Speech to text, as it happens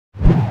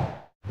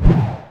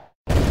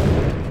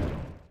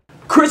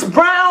Chris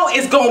Brown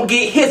is gonna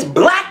get his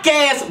black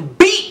ass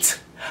beat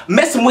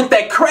messing with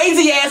that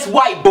crazy ass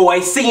white boy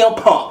CM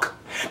Punk.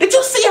 Did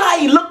you see how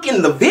he looked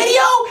in the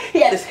video? He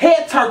had his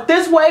head turned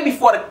this way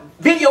before the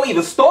video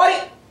even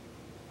started.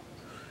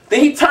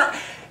 Then he turned,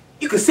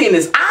 you can see in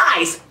his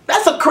eyes,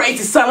 that's a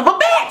crazy son of a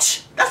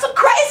bitch. That's a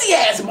crazy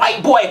ass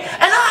white boy.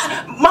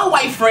 And my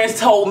white friends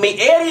told me,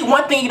 Eddie,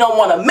 one thing you don't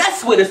want to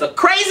mess with is a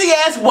crazy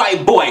ass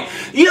white boy.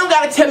 You don't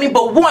got to tell me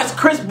but once,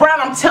 Chris Brown,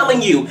 I'm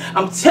telling you,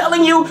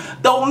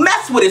 don't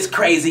mess with his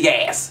crazy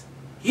ass.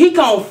 He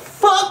gonna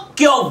fuck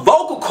your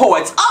vocal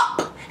cords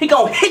up. He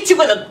gonna hit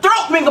you in the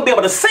throat. You ain't gonna be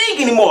able to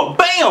sing anymore.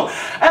 Bam!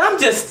 And I'm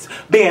just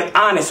being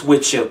honest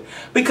with you,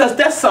 because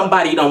that's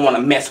somebody you don't want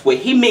to mess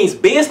with. He means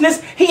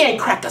business. He ain't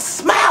cracked a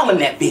smile in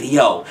that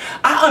video.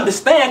 I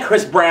understand,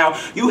 Chris Brown,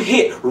 you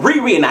hit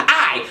Riri in the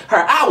eye.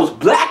 Her eye was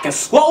black and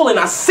swollen.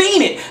 I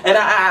seen it. And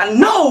I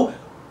know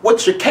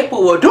what you're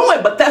capable of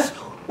doing, but that's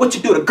what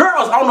you do to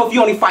girls. I don't know if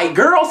you only fight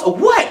girls or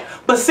what.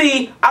 But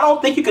see, I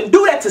don't think you can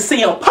do that to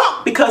CM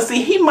Punk, because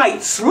see, he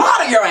might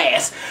slaughter your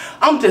ass.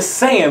 I'm just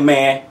saying,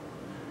 man.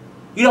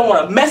 You don't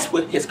want to mess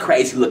with his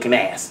crazy looking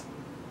ass.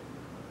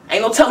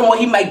 Ain't no telling what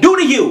he might do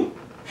to you.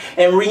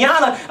 And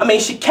Rihanna, I mean,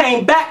 she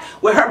came back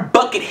with her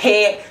bucket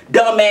head,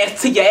 dumb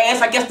ass to your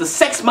ass. I guess the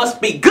sex must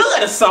be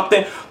good or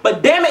something.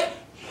 But damn it,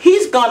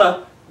 he's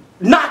gonna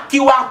knock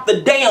you out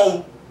the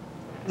damn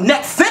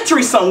next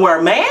century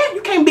somewhere, man.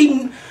 You can't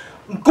be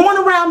going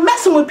around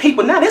messing with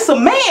people. Now, this is a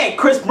man,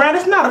 Chris Brown.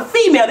 It's not a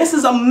female. This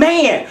is a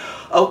man.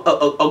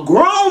 A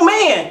grown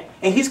man.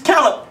 And he's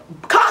kind of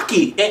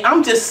cocky. And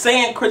I'm just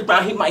saying, Chris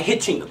Brown, he might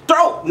hit you in the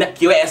throat,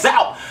 knock your ass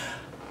out.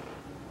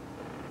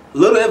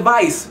 Little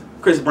advice,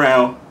 Chris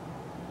Brown.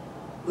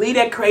 Leave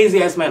that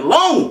crazy ass man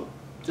alone.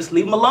 Just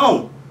leave him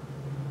alone.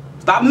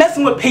 Stop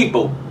messing with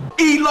people.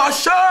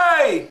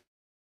 Elashay!